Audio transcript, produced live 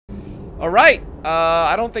Alright,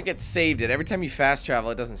 I don't think it saved it. Every time you fast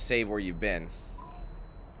travel, it doesn't save where you've been.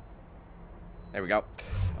 There we go.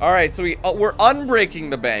 Alright, so we're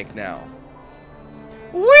unbreaking the bank now.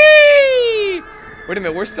 Whee! Wait a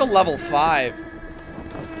minute, we're still level 5.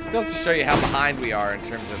 This goes to show you how behind we are in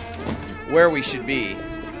terms of where we should be.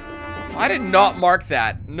 I did not mark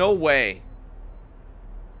that. No way.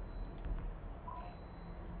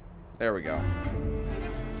 There we go.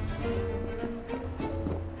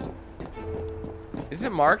 Is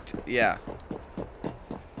it marked? Yeah.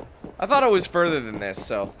 I thought it was further than this,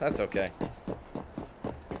 so that's okay.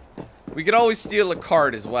 We could always steal a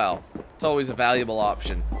card as well. It's always a valuable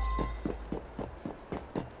option.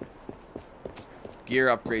 Gear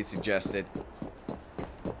upgrade suggested.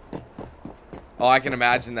 Oh, I can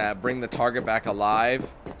imagine that. Bring the target back alive.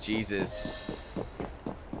 Jesus.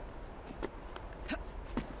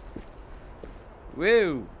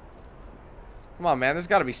 Woo. Come on, man. There's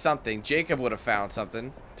got to be something. Jacob would have found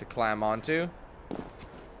something to climb onto.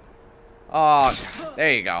 Oh,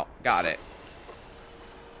 there you go. Got it.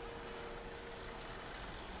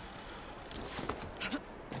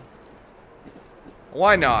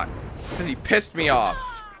 Why not? Because he pissed me off.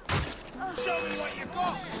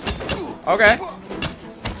 Okay.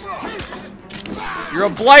 You're a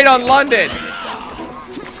blight on London.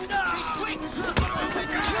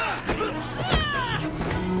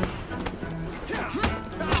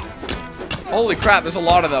 Holy crap, there's a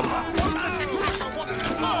lot of them.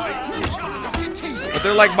 But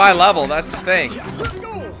they're like my level, that's the thing.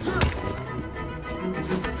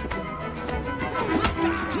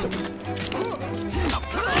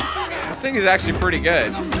 This thing is actually pretty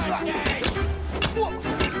good.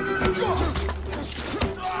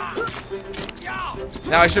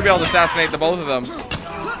 Now I should be able to assassinate the both of them.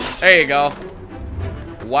 There you go.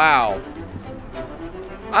 Wow.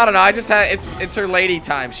 I don't know. I just had it's her lady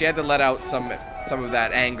time. She had to let out some of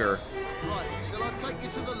that anger. Right, shall I take you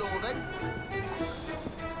to the law then?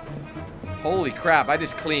 Holy crap! I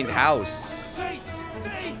just cleaned house.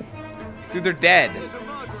 Dude, they're dead. There's a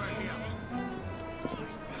murderer here.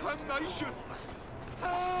 Damnation.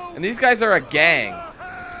 And these guys are a gang.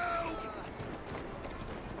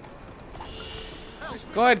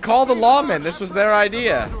 Go ahead, call the lawmen. This was their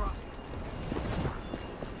idea.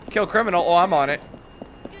 Kill criminal. Oh, I'm on it.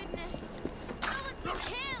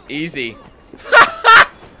 Easy.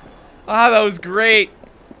 Ah, that was great.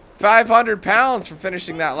 500 pounds for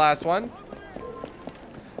finishing that last one.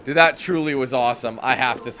 Dude, that truly was awesome, I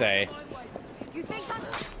have to say.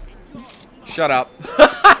 Shut up.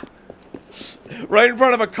 Right in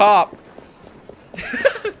front of a cop.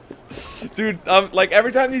 Dude, like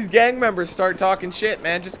every time these gang members start talking shit,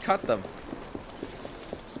 man, just cut them.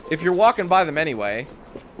 If you're walking by them anyway.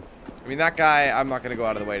 I mean, that guy, I'm not going to go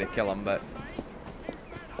out of the way to kill him, but...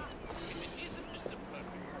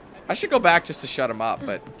 I should go back just to shut him up,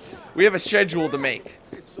 but we have a schedule to make.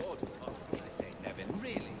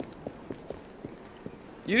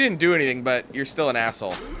 You didn't do anything, but you're still an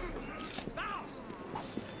asshole.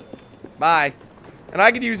 Bye. And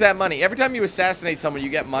I could use that money. Every time you assassinate someone, you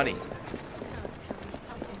get money.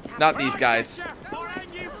 Not these guys.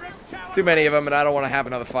 It's too many of them, and I don't want to have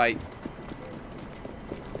another fight.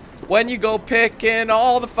 When you go picking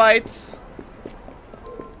all the fights.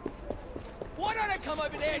 Why don't I come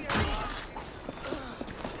over there?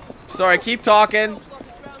 Sorry, keep talking.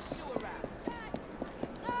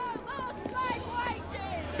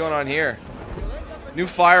 What's going on here? New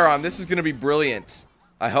firearm. This is going to be brilliant.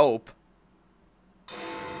 I hope.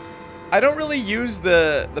 I don't really use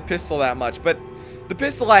the pistol that much, but the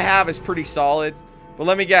pistol I have is pretty solid. But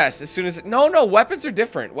let me guess. As soon as... No, weapons are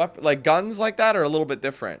different. Like guns like that are a little bit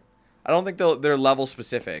different. I don't think they're level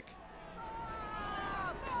specific.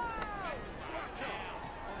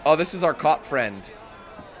 Oh, this is our cop friend.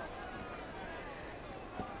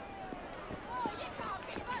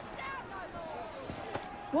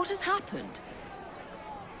 What has happened?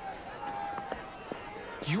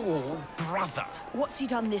 Your brother. What's he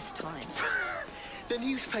done this time? The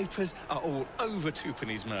newspapers are all over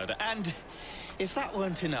Twopenny's murder, and if that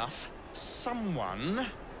weren't enough, someone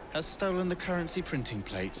has stolen the currency printing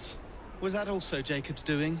plates. Was that also Jacob's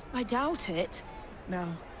doing? I doubt it. Now,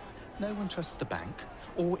 no one trusts the bank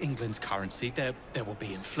or England's currency. There will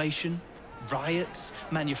be inflation, riots,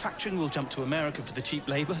 manufacturing will jump to America for the cheap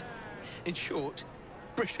labor. In short,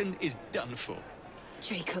 Britain is done for.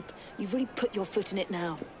 Jacob, you've really put your foot in it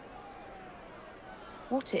now.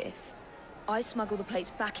 What if I smuggle the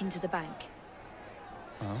plates back into the bank?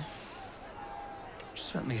 Well,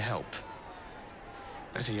 certainly help.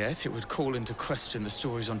 Better yet, it would call into question the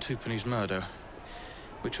stories on Twopenny's murder,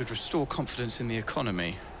 which would restore confidence in the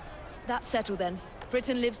economy. That's settled then.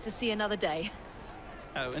 Britain lives to see another day.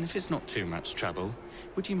 Oh, and if it's not too much trouble,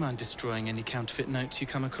 would you mind destroying any counterfeit notes you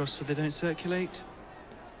come across so they don't circulate?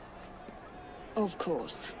 Of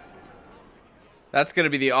course. That's going to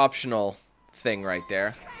be the optional thing right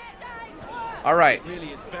there. All right. It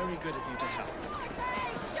really is very good of you to help.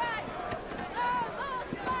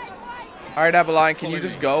 All right, Abeline, can you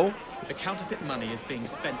just go? The counterfeit money is being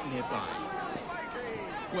spent nearby.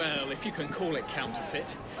 Well, if you can call it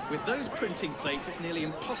counterfeit. With those printing plates, it's nearly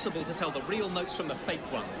impossible to tell the real notes from the fake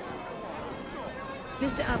ones.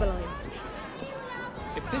 Mr. Abeline.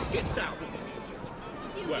 If this gets out...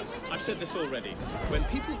 Well, I've said this already. When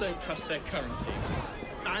people don't trust their currency,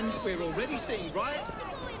 and we're already seeing riots...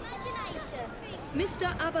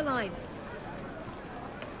 Mr. Abeline.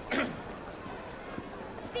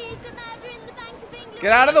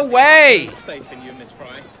 Get out of the way! Faith in you, Miss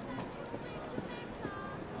Frye.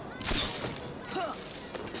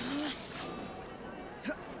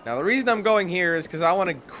 Now the reason I'm going here is because I want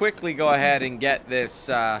to quickly go ahead and get this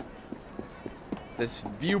this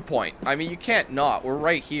viewpoint. I mean, you can't not. We're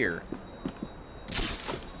right here.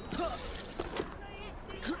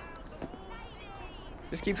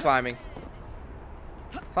 Just keep climbing.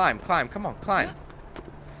 Climb, climb, come on, climb.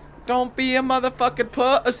 Don't be a motherfucking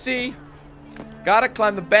pussy. Gotta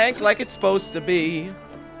climb the bank like it's supposed to be.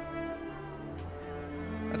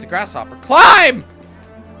 That's a grasshopper. Climb!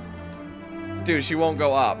 Dude, she won't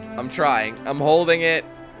go up. I'm trying. I'm holding it.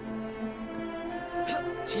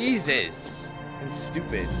 Jesus. I'm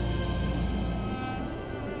stupid.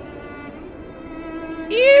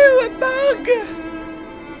 Ew, a bug!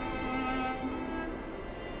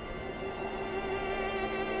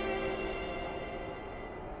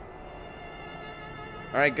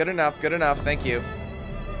 Alright, good enough, good enough. Thank you.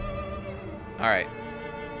 Alright.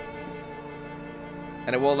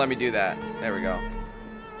 And it won't let me do that. There we go.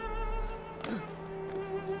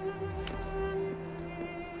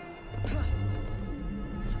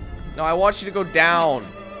 No, I want you to go down.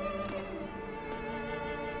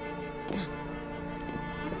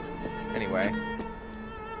 Anyway.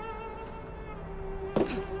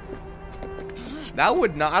 That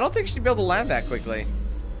would not... I don't think she'd be able to land that quickly.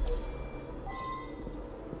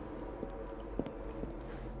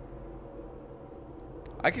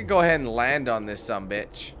 I could go ahead and land on this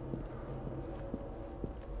sumbitch.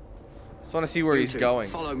 Just want to see where he's going.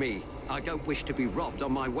 Follow me. I don't wish to be robbed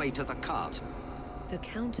on my way to the cart. The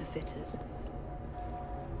counterfeiters.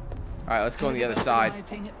 Alright, let's go on the other side.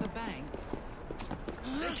 Rioting at the bank.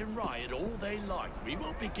 They can riot all they like. We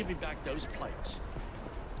won't be giving back those plates.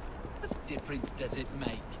 What difference does it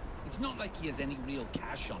make? It's not like he has any real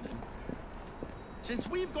cash on him. Since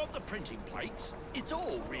we've got the printing plates, it's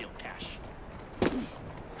all real cash.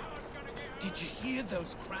 Did you hear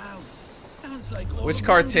those crowds? Sounds like all Which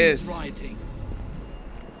cart's his? Rioting.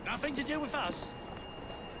 Nothing to do with us.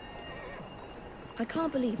 I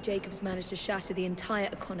can't believe Jacob's managed to shatter the entire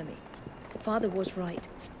economy. Father was right.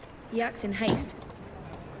 He acts in haste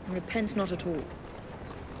and repents not at all.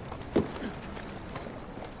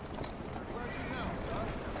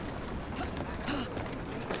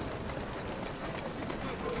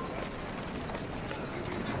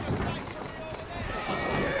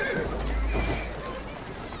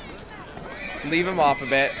 Just leave him off a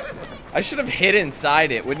bit. I should have hid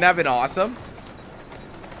inside it. Wouldn't that have been awesome?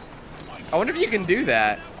 I wonder if you can do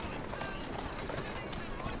that.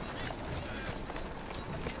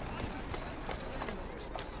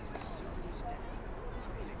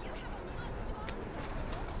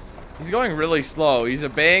 He's going really slow. He's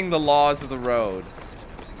obeying the laws of the road.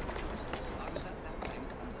 I was at that bank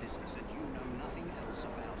on business and you know nothing else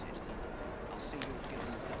about it. I'll see you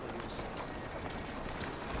given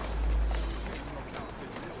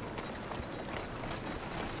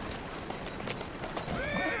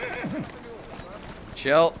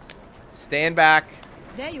Chill. Stand back.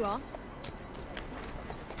 There you are.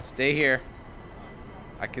 Stay here.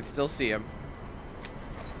 I can still see him.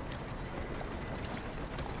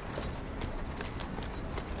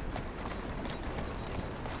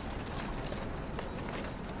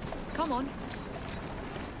 Come on.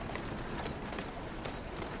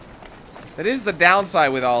 That is the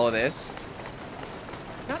downside with all of this.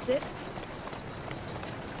 That's it.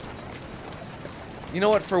 You know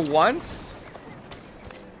what, for once...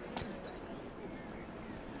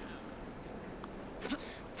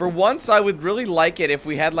 For once, I would really like it if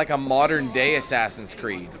we had like a modern day Assassin's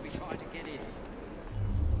Creed.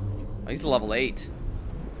 Oh, he's level 8.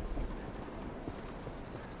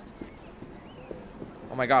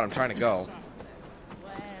 Oh my god, I'm trying to go.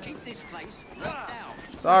 Keep this place locked down.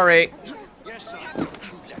 Sorry. Yes, sir.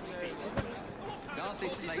 Guard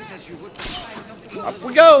this place. place as you would the flag of the Up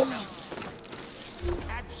we go.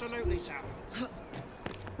 Absolutely, sir.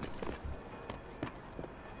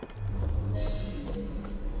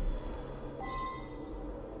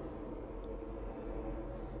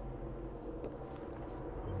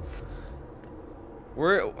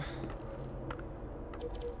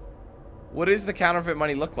 What does the counterfeit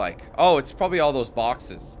money look like? Oh, it's probably all those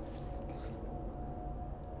boxes.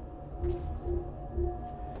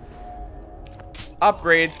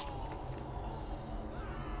 Upgrade.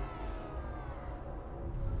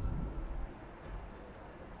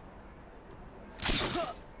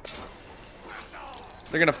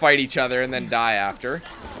 They're gonna fight each other and then die after.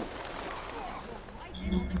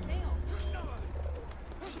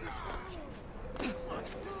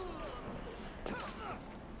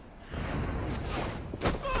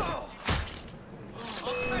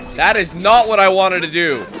 That is not what I wanted to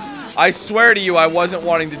do. I swear to you, I wasn't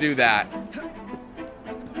wanting to do that.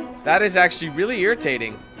 That is actually really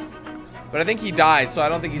irritating. But I think he died, so I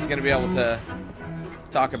don't think he's going to be able to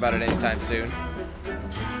talk about it anytime soon.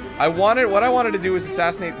 What I wanted to do was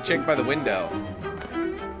assassinate the chick by the window.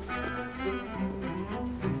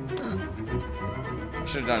 I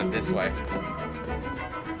should have done it this way.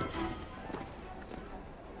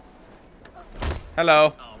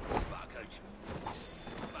 Hello.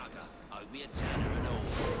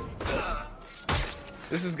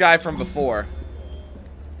 This is guy from before.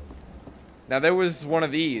 Now there was one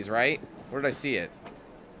of these, right? Where did I see it?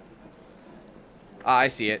 Ah, I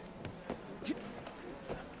see it.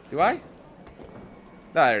 Do I?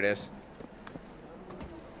 Ah, there it is.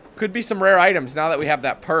 Could be some rare items now that we have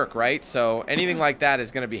that perk, right? So anything like that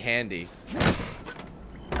is going to be handy.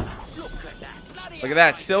 Look at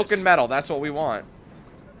that. Silk and metal. That's what we want.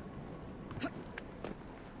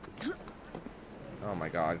 Oh my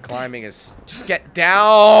god. Climbing is... Just get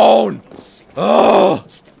down! Oh!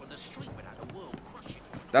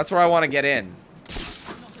 That's where I want to get in.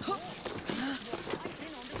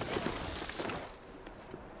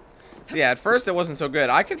 So yeah, at first it wasn't so good.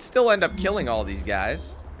 I could still end up killing all these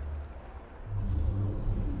guys.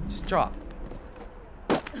 Just drop.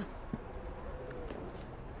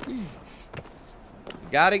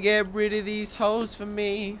 Gotta get rid of these hoes for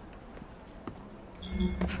me.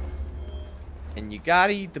 And you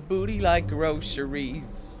gotta eat the booty like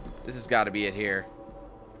groceries. This has gotta be it here.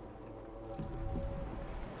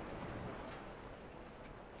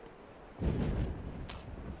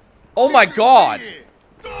 Oh my god!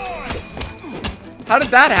 How did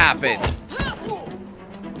that happen?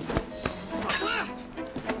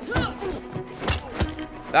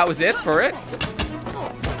 That was it for it?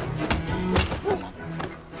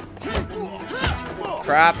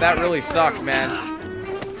 Crap, that really sucked, man.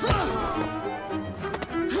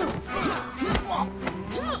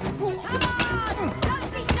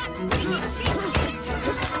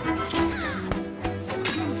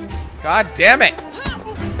 God damn it!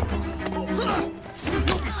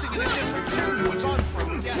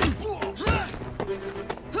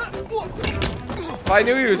 If I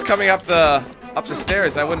knew he was coming up the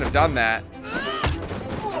stairs, I wouldn't have done that.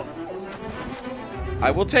 I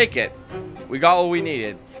will take it. We got what we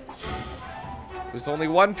needed. It was only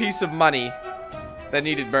one piece of money that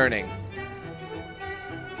needed burning.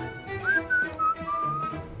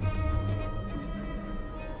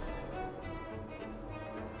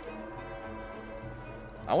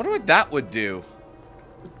 I wonder what that would do.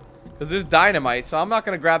 Because there's dynamite, so I'm not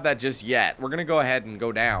going to grab that just yet. We're going to go ahead and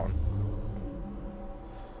go down.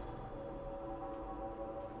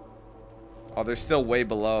 Oh, they're still way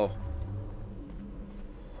below.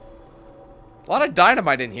 A lot of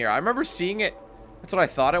dynamite in here. I remember seeing it. That's what I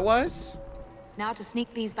thought it was. Now to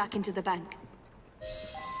sneak these back into the bank.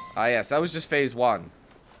 Ah, yes. That was just phase 1.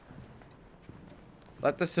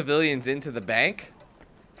 Let the civilians into the bank?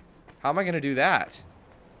 How am I going to do that?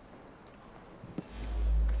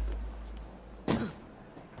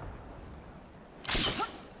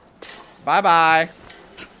 Bye-bye.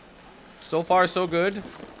 So far, so good.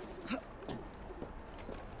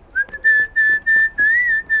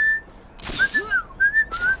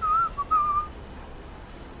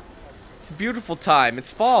 It's a beautiful time.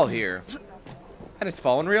 It's fall here. And it's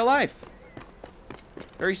fall in real life.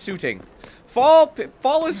 Very suiting. Fall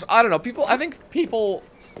is, I don't know, I think people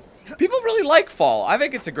really like fall. I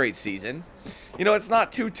think it's a great season. You know, it's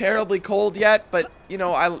not too terribly cold yet, but you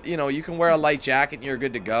know, you can wear a light jacket and you're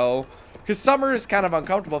good to go. Because summer is kind of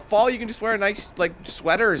uncomfortable. Fall, you can just wear a nice, like,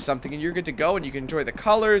 sweater or something, and you're good to go, and you can enjoy the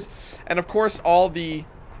colors, and of course, all the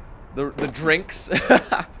drinks.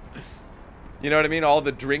 You know what I mean? All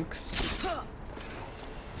the drinks.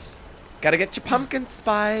 Gotta get your pumpkin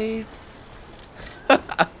spice.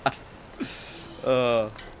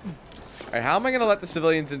 Alright, how am I gonna let the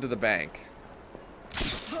civilians into the bank?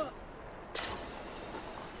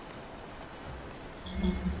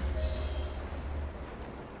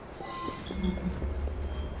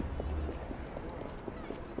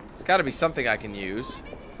 There's gotta be something I can use.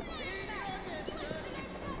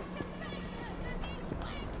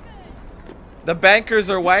 The bankers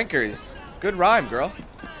are wankers. Good rhyme, girl.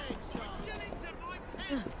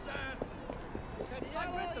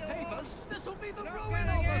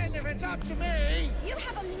 You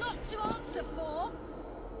have a lot to answer for.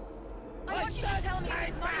 I want you to tell me if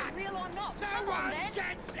this money is real or not. Come on,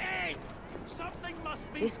 then. Something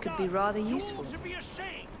must be This could be rather useful. should be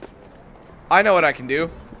ashamed. I know what I can do.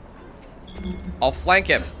 I'll flank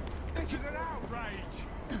him. This is an outrage.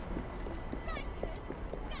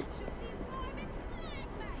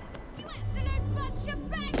 You absolute bunch of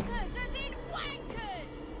bankers, as in wankers.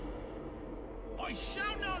 I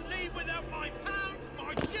shall not leave without my pounds,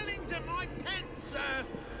 my shillings, and my pence, sir.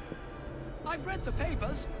 I've read the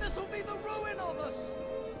papers. This will be the ruin of us.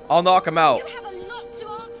 I'll knock him out. You have a lot to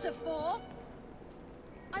answer for.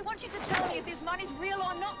 I want you to tell me if this money's real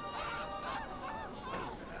or not.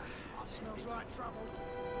 Smells like trouble.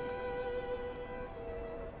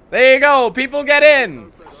 There you go. People get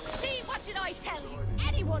in. See, what did I tell you?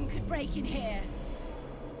 Anyone could break in here.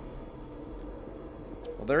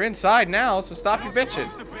 Well, they're inside now, so stop your bitching.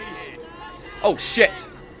 Oh, shit.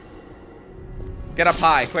 Get up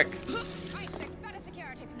high, quick. I expect better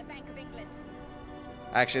security from the Bank of England.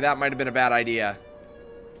 Actually, that might have been a bad idea.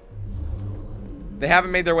 They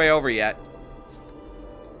haven't made their way over yet.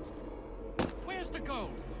 Where's the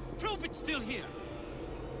gold? Prove it's still here.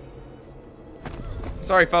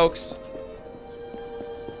 Sorry, folks.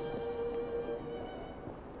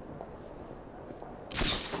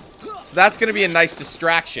 So that's going to be a nice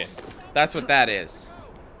distraction. That's what that is.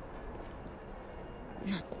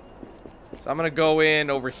 So I'm going to go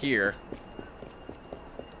in over here.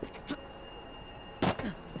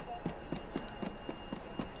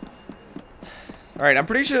 Alright, I'm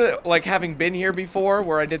pretty sure that, like, having been here before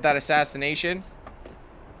where I did that assassination,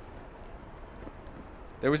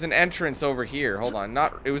 there was an entrance over here. Hold on.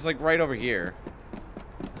 It was like right over here.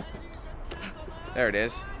 There it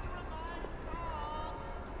is.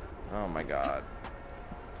 Oh my god.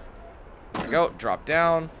 There we go. Drop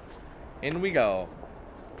down. In we go.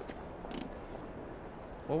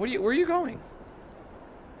 Well, where are you going?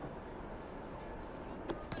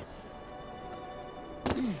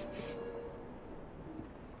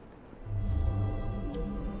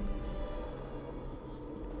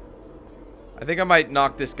 I think I might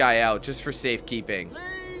knock this guy out just for safekeeping.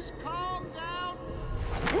 Please calm down.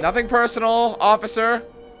 Nothing personal, officer.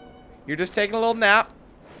 You're just taking a little nap.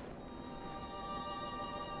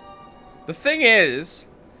 The thing is,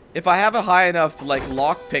 if I have a high enough, like,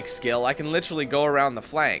 lockpick skill, I can literally go around the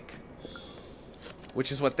flank.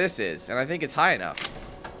 Which is what this is, and I think it's high enough.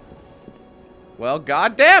 Well,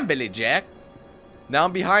 goddamn, Billy Jack. Now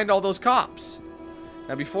I'm behind all those cops.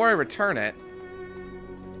 Now, before I return it,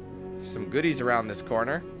 some goodies around this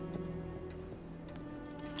corner.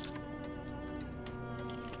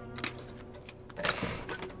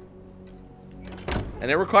 And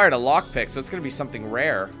it required a lockpick, so it's going to be something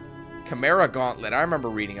rare. Chimera Gauntlet. I remember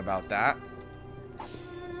reading about that.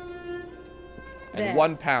 And There.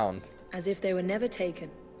 1 pound. As if they were never taken.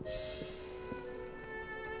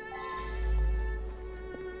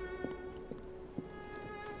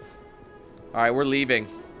 Alright, we're leaving.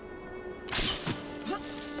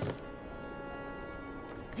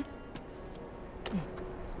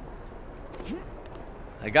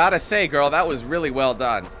 I gotta say, girl, that was really well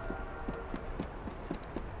done.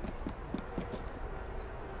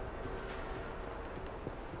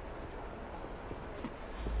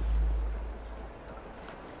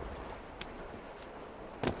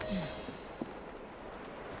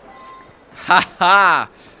 Ha ha!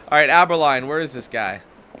 Alright, Aberline, where is this guy?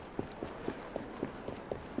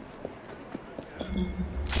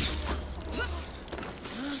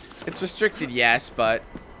 It's restricted, yes, but...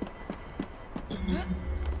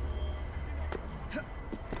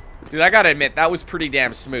 Dude, I gotta admit, that was pretty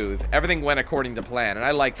damn smooth. Everything went according to plan, and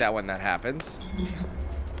I like that when that happens.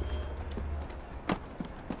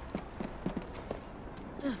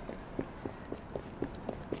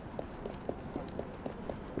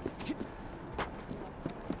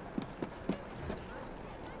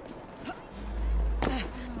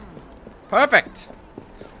 Perfect.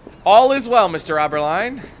 All is well, Mr.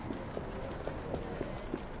 Aberline.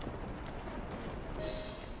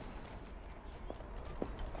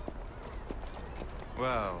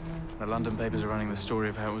 Well, the London papers are running the story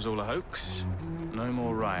of how it was all a hoax. And No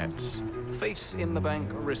more riots. Faith in the bank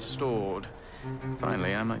restored.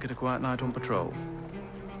 Finally, I might get a quiet night on patrol.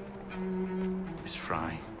 Miss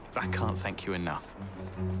Frye, I can't thank you enough.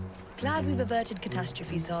 Glad we've averted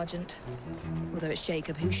catastrophe, Sergeant. Although it's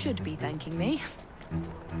Jacob who should be thanking me.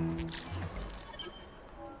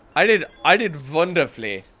 I did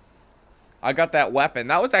wonderfully. I got that weapon.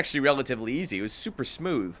 That was actually relatively easy. It was super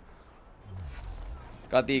smooth.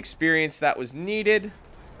 Got the experience that was needed.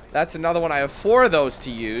 That's another one. I have 4 of those to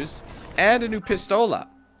use. And a new pistola.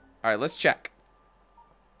 Alright, let's check.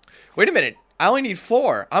 Wait a minute. I only need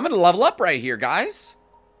 4. I'm going to level up right here, guys.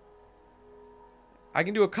 I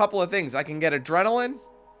can do a couple of things. I can get adrenaline.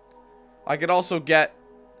 I could also get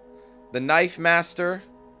the knife master.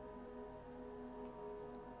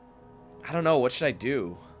 I don't know. What should I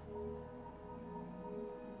do?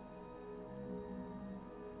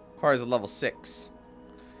 Requires a level 6.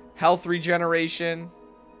 Health regeneration.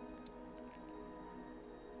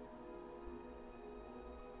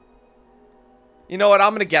 You know what? I'm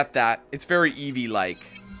going to get that. It's very Evie-like.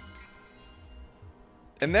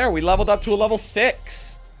 And there, we leveled up to a level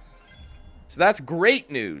 6. So that's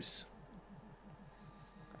great news.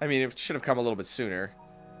 I mean, it should have come a little bit sooner.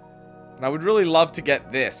 And I would really love to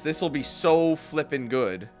get this. This will be so flippin'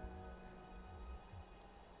 good.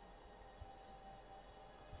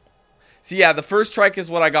 So yeah, the first trike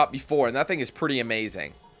is what I got before, and that thing is pretty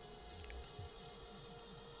amazing.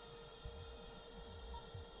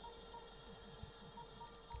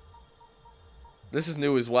 This is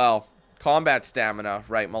new as well. Combat stamina,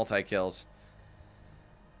 right, multi-kills.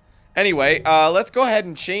 Anyway, let's go ahead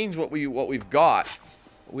and change what we've got.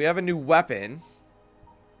 We have a new weapon.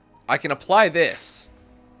 I can apply this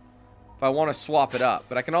if I want to swap it up,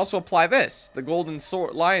 but I can also apply this, the golden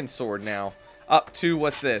sword, lion sword now, up to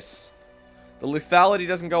what's this? The lethality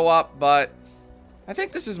doesn't go up, but I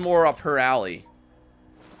think this is more up her alley.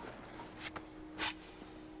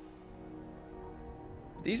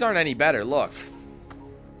 These aren't any better, look.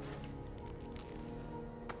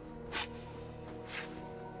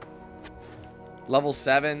 Level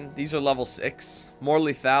 7. These are level 6. More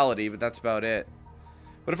lethality, but that's about it.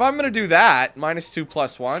 But if I'm going to do that, -2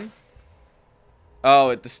 + 1.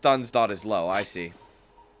 Oh, the stun's not as low. I see.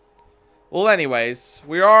 Well, anyways,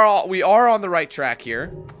 we are on the right track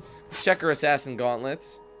here. Let's check our assassin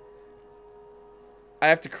gauntlets. I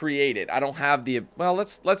have to create it. I don't have the... Well,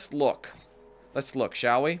 let's look. Let's look,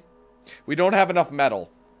 shall we? We don't have enough metal.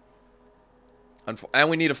 And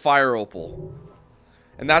we need a fire opal.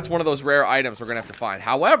 And that's one of those rare items we're going to have to find.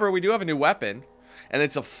 However, we do have a new weapon. And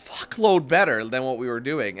it's a fuckload better than what we were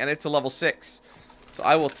doing. And it's a level 6. So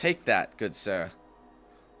I will take that, good sir.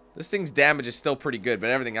 This thing's damage is still pretty good, but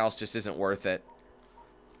everything else just isn't worth it.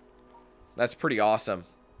 That's pretty awesome.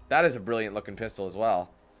 That is a brilliant looking pistol as well.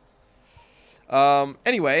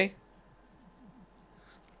 Anyway.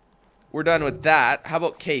 We're done with that. How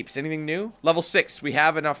about capes? Anything new? Level 6. We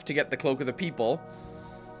have enough to get the Cloak of the People.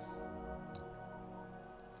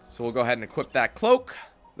 So we'll go ahead and equip that cloak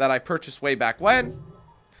that I purchased way back when.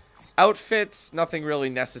 Outfits. Nothing really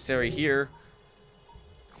necessary here.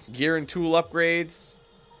 Gear and tool upgrades.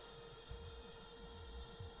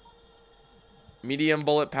 Medium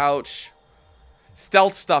bullet pouch.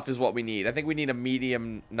 Stealth stuff is what we need. I think we need a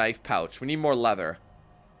medium knife pouch. We need more leather.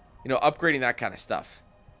 You know, upgrading that kind of stuff.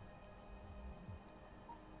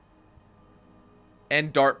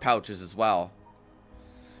 And dart pouches as well.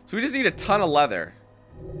 So we just need a ton of leather.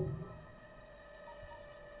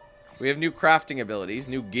 We have new crafting abilities,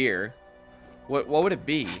 new gear. What would it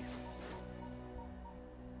be?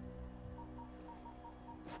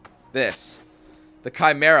 This. The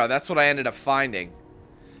Chimera, that's what I ended up finding.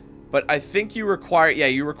 But I think you require, yeah,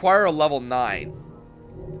 you require a level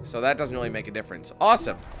 9. So that doesn't really make a difference.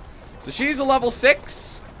 Awesome. So she's a level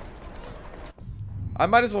 6. I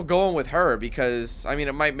might as well go in with her because, I mean,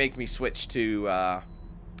 it might make me switch to,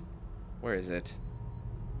 where is it?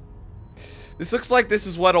 This looks like this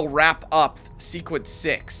is what'll wrap up Sequence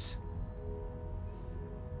 6.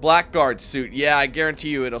 Blackguard suit. Yeah, I guarantee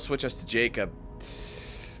you it'll switch us to Jacob.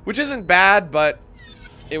 Which isn't bad, but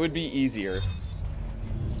it would be easier.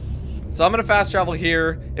 So I'm going to fast travel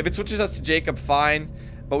here. If it switches us to Jacob, fine.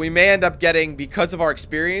 But we may end up getting, because of our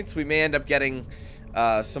experience, we may end up getting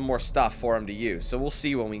some more stuff for him to use. So we'll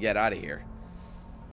see when we get out of here.